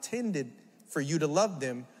God intended for you to love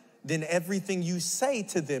them, then everything you say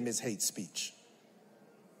to them is hate speech.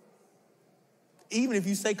 Even if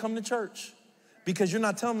you say come to church, because you're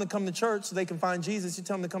not telling them to come to church so they can find Jesus, you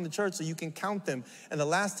tell them to come to church so you can count them. And the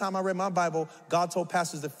last time I read my Bible, God told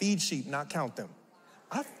pastors to feed sheep, not count them.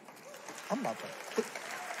 I'm about to.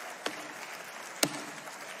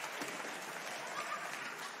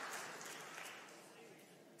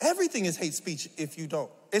 Everything is hate speech if you don't.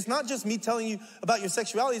 It's not just me telling you about your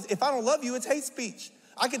sexuality. If I don't love you, it's hate speech.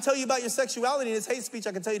 I can tell you about your sexuality and it's hate speech.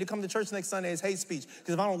 I can tell you to come to church next Sunday, it's hate speech.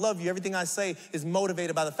 Because if I don't love you, everything I say is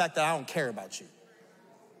motivated by the fact that I don't care about you.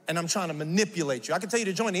 And I'm trying to manipulate you. I can tell you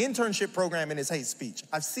to join the internship program and it's hate speech.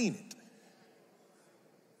 I've seen it.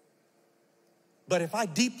 But if I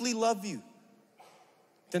deeply love you,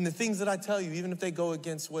 then the things that I tell you, even if they go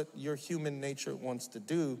against what your human nature wants to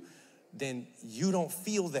do, then you don't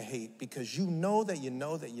feel the hate because you know that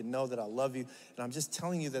I love you. And I'm just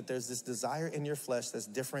telling you that there's this desire in your flesh that's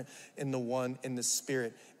different in the one in the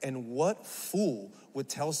spirit. And what fool would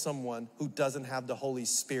tell someone who doesn't have the Holy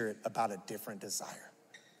Spirit about a different desire?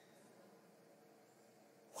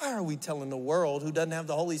 Why are we telling the world who doesn't have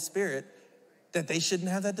the Holy Spirit that they shouldn't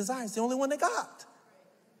have that desire? It's the only one they got.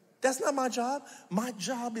 That's not my job. My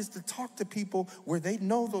job is to talk to people where they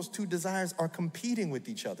know those two desires are competing with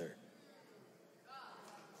each other.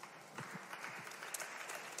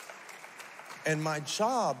 And my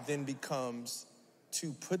job then becomes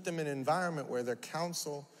to put them in an environment where their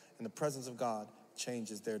counsel and the presence of God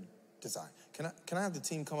changes their desire. Can I have the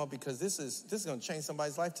team come up, because this is going to change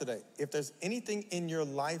somebody's life today. If there's anything in your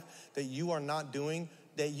life that you are not doing,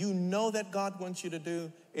 that you know that God wants you to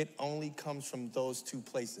do, it only comes from those two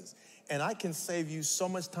places. And I can save you so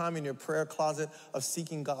much time in your prayer closet of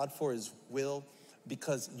seeking God for his will,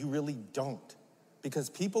 because you really don't. Because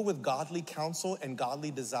people with godly counsel and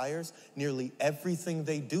godly desires, nearly everything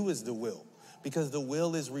they do is the will. Because the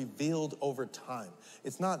will is revealed over time.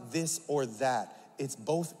 It's not this or that. It's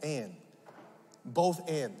both and. Both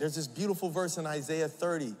and. There's this beautiful verse in Isaiah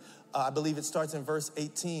 30. I believe it starts in verse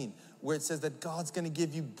 18, where it says that God's going to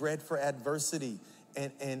give you bread for adversity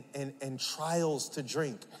and trials to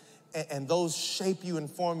drink. And those shape you and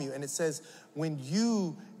form you. And it says when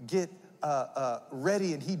you get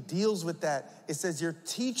ready and he deals with that, it says your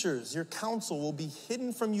teachers, your counsel will be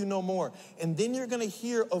hidden from you no more. And then you're going to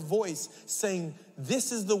hear a voice saying,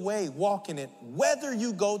 this is the way, walk in it. Whether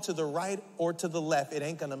you go to the right or to the left, it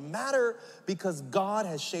ain't going to matter, because God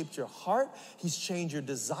has shaped your heart. He's changed your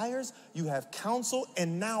desires. You have counsel.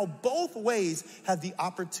 And now both ways have the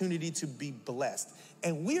opportunity to be blessed.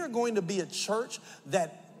 And we are going to be a church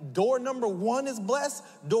that door number 1 is blessed,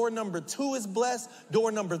 door number 2 is blessed,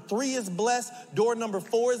 door number 3 is blessed, door number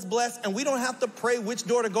 4 is blessed, and we don't have to pray which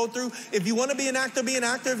door to go through. If you want to be an actor, be an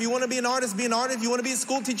actor. If you want to be an artist, be an artist. If you want to be a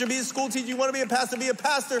school teacher, be a school teacher. If you want to be a pastor, be a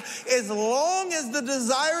pastor. As long as the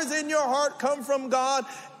desires in your heart come from God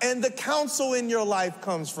and the counsel in your life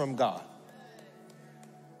comes from God.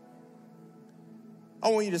 I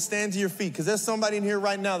want you to stand to your feet, because there's somebody in here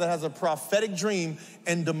right now that has a prophetic dream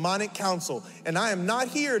and demonic counsel. And I am not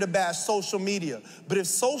here to bash social media. But if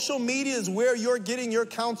social media is where you're getting your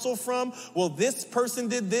counsel from, well, this person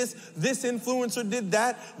did this influencer did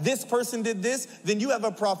that, this person did this, then you have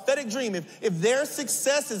a prophetic dream. If their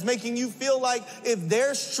success is making you feel like, if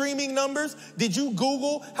their streaming numbers, did you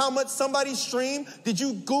Google how much somebody streamed? Did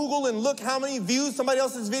you Google and look how many views somebody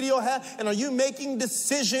else's video had? And are you making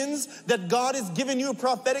decisions that God has given you a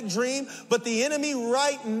prophetic dream? But the enemy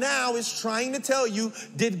right now is trying to tell you,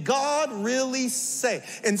 did God really say?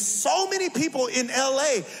 And so many people in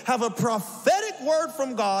LA have a prophetic word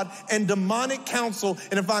from God and demonic counsel.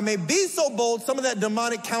 And if I may be so bold, some of that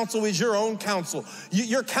demonic counsel is your own counsel.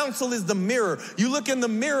 Your counsel is the mirror. You look in the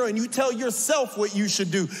mirror and you tell yourself what you should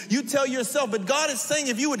do. You tell yourself, but God is saying,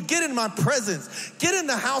 if you would get in my presence, get in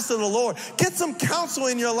the house of the Lord, get some counsel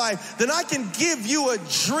in your life, then I can give you a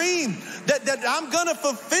dream that I'm going to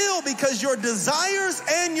fulfill, because your desires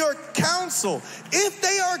and your counsel, if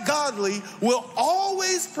they are godly, will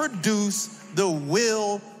always produce the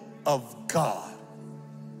will of God.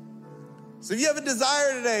 So if you have a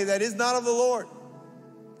desire today that is not of the Lord,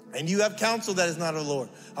 and you have counsel that is not of the Lord,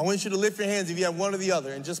 I want you to lift your hands if you have one or the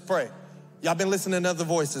other and just pray. Y'all been listening to other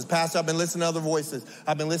voices. Pastor, I've been listening to other voices.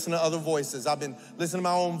 I've been listening to other voices. I've been listening to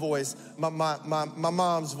my own voice, my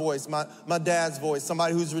mom's voice, my dad's voice,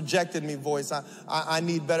 somebody who's rejected me voice. I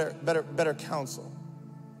need better counsel.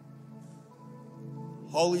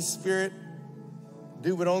 Holy Spirit,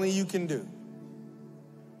 do what only you can do.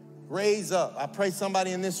 Raise up. I pray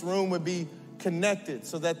somebody in this room would be connected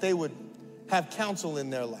so that they would have counsel in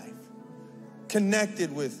their life.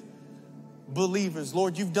 Connected with believers.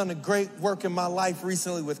 Lord, you've done a great work in my life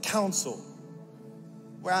recently with counsel,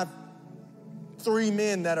 where I have 3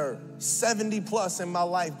 men that are 70 plus in my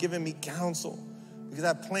life giving me counsel, because I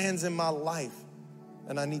have plans in my life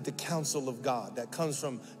and I need the counsel of God that comes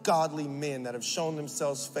from godly men that have shown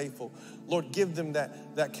themselves faithful. Lord, give them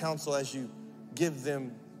that counsel as you give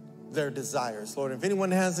them their desires. Lord, if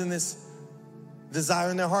anyone has in this desire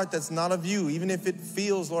in their heart that's not of you, even if it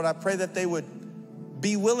feels, Lord, I pray that they would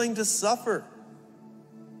be willing to suffer,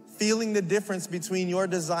 feeling the difference between your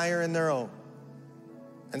desire and their own.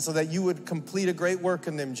 And so that you would complete a great work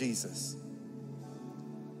in them, Jesus.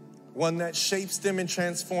 One that shapes them and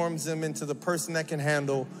transforms them into the person that can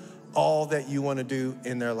handle all that you want to do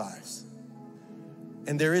in their lives.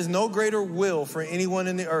 And there is no greater will for anyone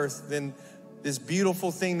in the earth than this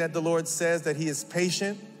beautiful thing that the Lord says, that he is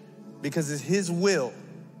patient, because it's his will,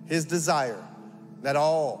 his desire, that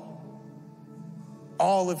all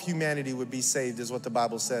of humanity would be saved, is what the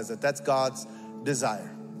Bible says, that's God's desire.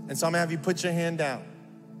 And so I'm gonna have you put your hand down.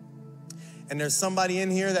 And there's somebody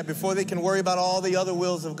in here that before they can worry about all the other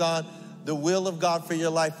wills of God, the will of God for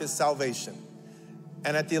your life is salvation.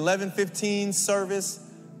 And at the 11:15 service,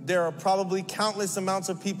 there are probably countless amounts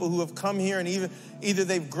of people who have come here, and either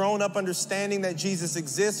they've grown up understanding that Jesus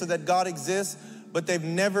exists or that God exists, but they've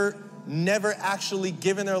never actually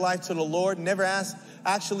given their life to the Lord, never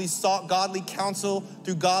actually sought godly counsel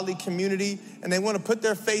through godly community, and they want to put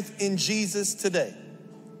their faith in Jesus today.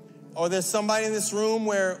 Or there's somebody in this room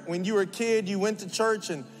where when you were a kid, you went to church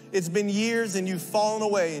and it's been years and you've fallen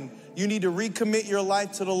away and you need to recommit your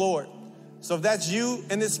life to the Lord. So if that's you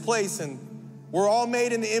in this place, and we're all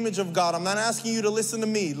made in the image of God, I'm not asking you to listen to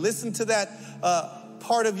me. Listen to that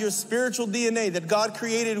part of your spiritual DNA that God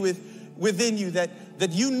created within you, that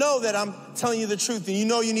you know that I'm telling you the truth, and you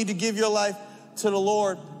know you need to give your life to the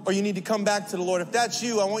Lord, or you need to come back to the Lord. If that's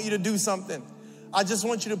you, I want you to do something. I just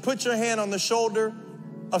want you to put your hand on the shoulder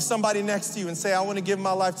of somebody next to you and say, I want to give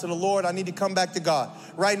my life to the Lord. I need to come back to God.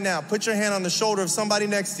 Right now, put your hand on the shoulder of somebody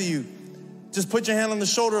next to you. Just put your hand on the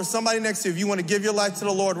shoulder of somebody next to you if you want to give your life to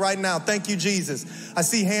the Lord right now. Thank you, Jesus. I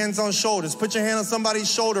see hands on shoulders. Put your hand on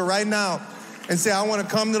somebody's shoulder right now and say, I want to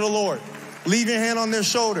come to the Lord. Leave your hand on their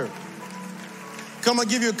shoulder. Come, I'll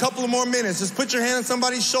give you a couple of more minutes. Just put your hand on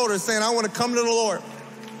somebody's shoulder saying, I want to come to the Lord.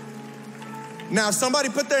 Now, if somebody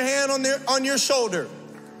put their hand on your shoulder,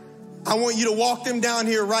 I want you to walk them down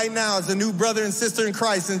here right now as a new brother and sister in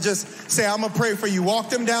Christ and just say, I'm going to pray for you. Walk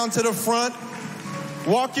them down to the front.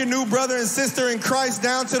 Walk your new brother and sister in Christ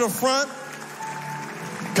down to the front.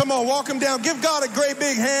 Come on, walk them down. Give God a great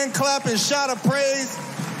big hand clap and shout of praise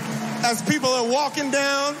as people are walking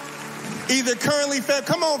down, either currently fed.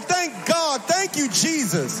 Come on, thank God. Thank you,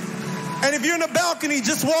 Jesus. And if you're in the balcony,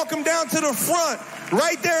 just walk them down to the front.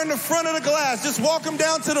 Right there in the front of the glass. Just walk them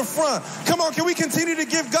down to the front. Come on, can we continue to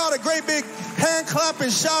give God a great big hand clap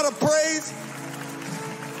and shout of praise?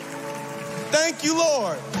 Thank you,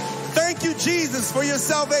 Lord. Thank you, Jesus, for your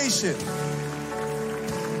salvation.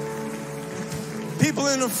 People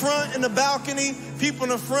in the front, in the balcony, people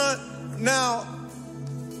in the front. Now,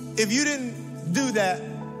 if you didn't do that,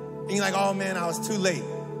 and you're like, oh man, I was too late.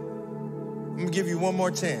 I'm gonna give you one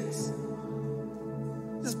more chance.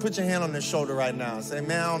 Just put your hand on their shoulder right now and say,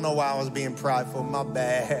 man, I don't know why I was being prideful. My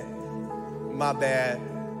bad. My bad.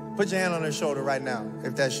 Put your hand on their shoulder right now,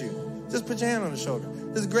 if that's you. Just put your hand on the shoulder.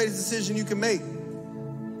 This is the greatest decision you can make.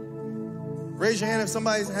 Raise your hand if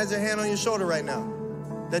somebody has their hand on your shoulder right now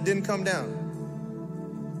that didn't come down.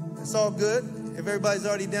 It's all good. If everybody's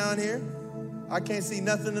already down here, I can't see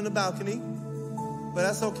nothing in the balcony, but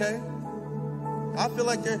that's okay. I feel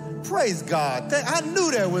like praise God. I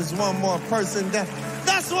knew there was one more person there.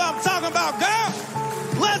 That's what I'm talking about, girl.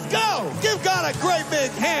 Let's go. Give God a great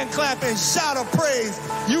big hand clap and shout of praise,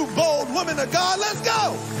 you bold woman of God. Let's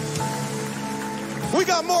go. We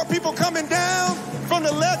got more people coming down from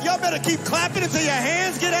the left. Y'all better keep clapping until your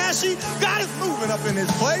hands get ashy. God is moving up in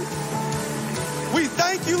this place. We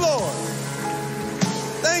thank you, Lord.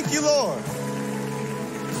 Thank you, Lord.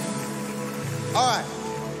 All right.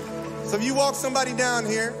 So if you walk somebody down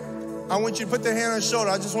here, I want you to put their hand on their shoulder.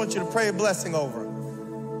 I just want you to pray a blessing over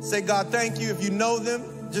them. Say, God, thank you. If you know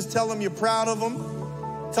them, just tell them you're proud of them.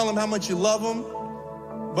 Tell them how much you love them.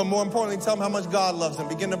 But more importantly, tell them how much God loves them.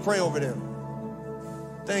 Begin to pray over them.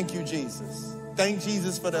 Thank you, Jesus. Thank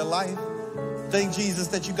Jesus for their life. Thank Jesus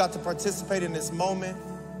that you got to participate in this moment.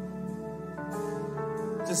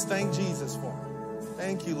 Just thank Jesus for them.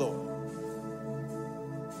 Thank you, Lord.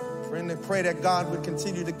 Pray that God would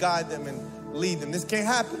continue to guide them and lead them. This can't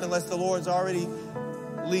happen unless the Lord's already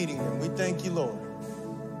leading them. We thank you, Lord.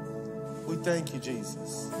 We thank you,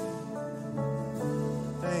 Jesus.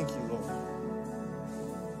 Thank you, Lord.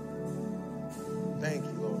 Thank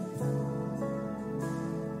you, Lord.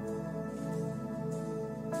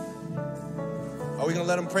 Are we going to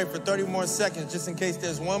let them pray for 30 more seconds just in case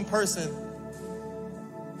there's one person?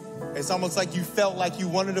 It's almost like you felt like you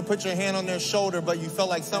wanted to put your hand on their shoulder, but you felt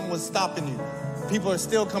like something was stopping you. People are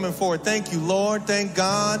still coming forward. Thank you, Lord. Thank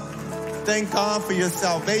God. Thank God for your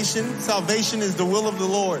salvation. Salvation is the will of the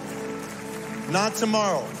Lord, not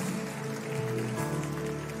tomorrow.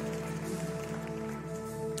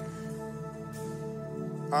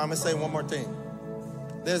 All right, I'm going to say one more thing.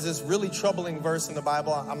 There's this really troubling verse in the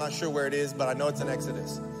Bible. I'm not sure where it is, but I know it's in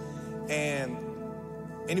Exodus. And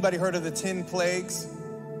anybody heard of the 10 plagues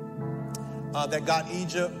that got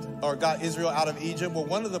Israel out of Egypt? Well,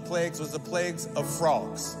 one of the plagues was the plagues of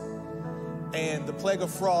frogs. And the plague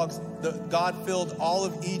of frogs, God filled all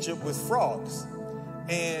of Egypt with frogs.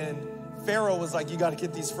 And Pharaoh was like, you got to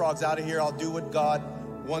get these frogs out of here. I'll do what God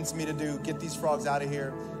wants me to do. Get these frogs out of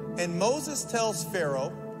here. And Moses tells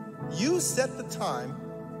Pharaoh, you set the time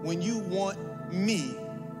when you want me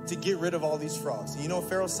to get rid of all these frogs. You know what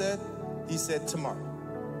Pharaoh said? He said tomorrow.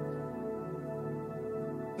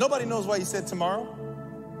 Nobody knows why he said tomorrow,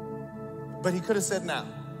 but he could have said now.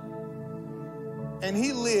 And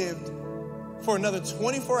he lived for another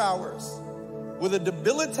 24 hours with a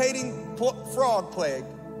debilitating frog plague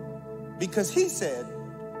because he said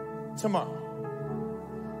tomorrow.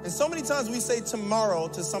 And so many times we say tomorrow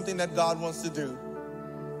to something that God wants to do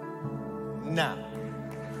now.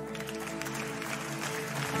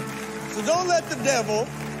 So don't let the devil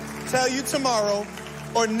tell you tomorrow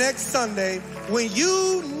or next Sunday when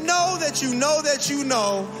you know that you know that you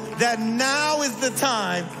know that now is the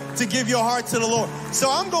time to give your heart to the Lord.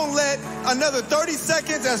 So I'm going to let another 30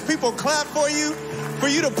 seconds as people clap for you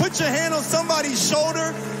to put your hand on somebody's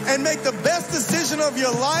shoulder and make the best decision of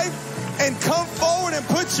your life and come forward and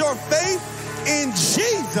put your faith in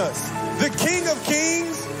Jesus, the King of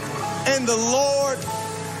Kings and the Lord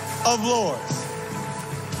of Lords.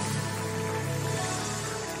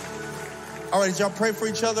 All right, did y'all pray for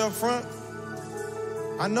each other up front?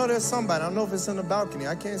 I know there's somebody. I don't know if it's in the balcony.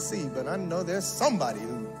 I can't see, but I know there's somebody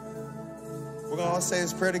who. We're going to all say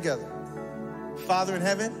this prayer together. Father in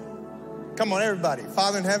heaven. Come on, everybody.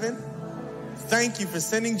 Father in heaven, thank you for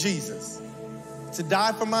sending Jesus to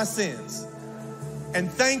die for my sins. And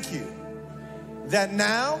thank you that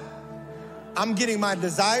now I'm getting my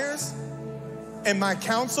desires and my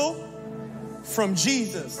counsel from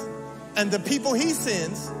Jesus and the people he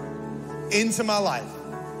sends into my life.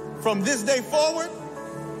 From this day forward,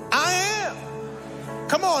 I am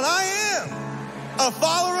a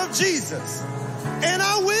follower of Jesus. And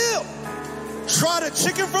I will try to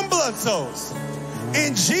chicken from blood souls.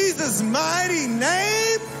 In Jesus' mighty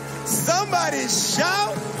name, somebody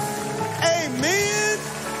shout, amen,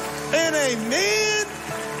 and amen,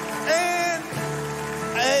 and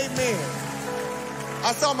amen.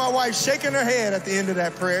 I saw my wife shaking her head at the end of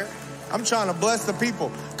that prayer. I'm trying to bless the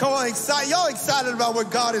people. Come on, y'all excited about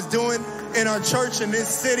what God is doing in our church in this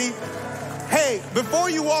city? Hey, before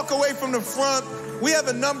you walk away from the front, we have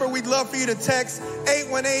a number we'd love for you to text,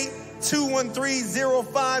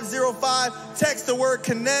 818-213-0505. Text the word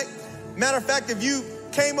connect. Matter of fact, if you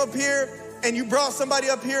came up here and you brought somebody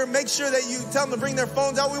up here, make sure that you tell them to bring their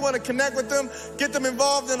phones out. We want to connect with them, get them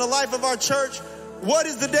involved in the life of our church. What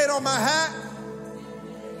is the date on my hat?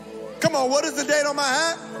 Come on, what is the date on my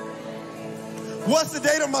hat? What's the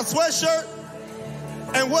date on my sweatshirt?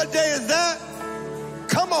 And what day is that?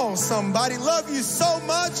 Come on, somebody. Love you so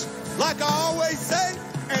much, like I always say,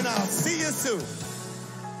 and I'll see you soon.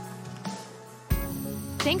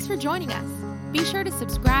 Thanks for joining us. Be sure to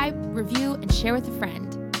subscribe, review, and share with a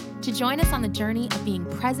friend. To join us on the journey of being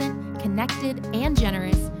present, connected, and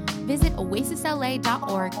generous, visit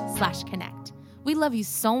oasisla.org/connect. We love you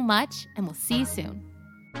so much, and we'll see you soon.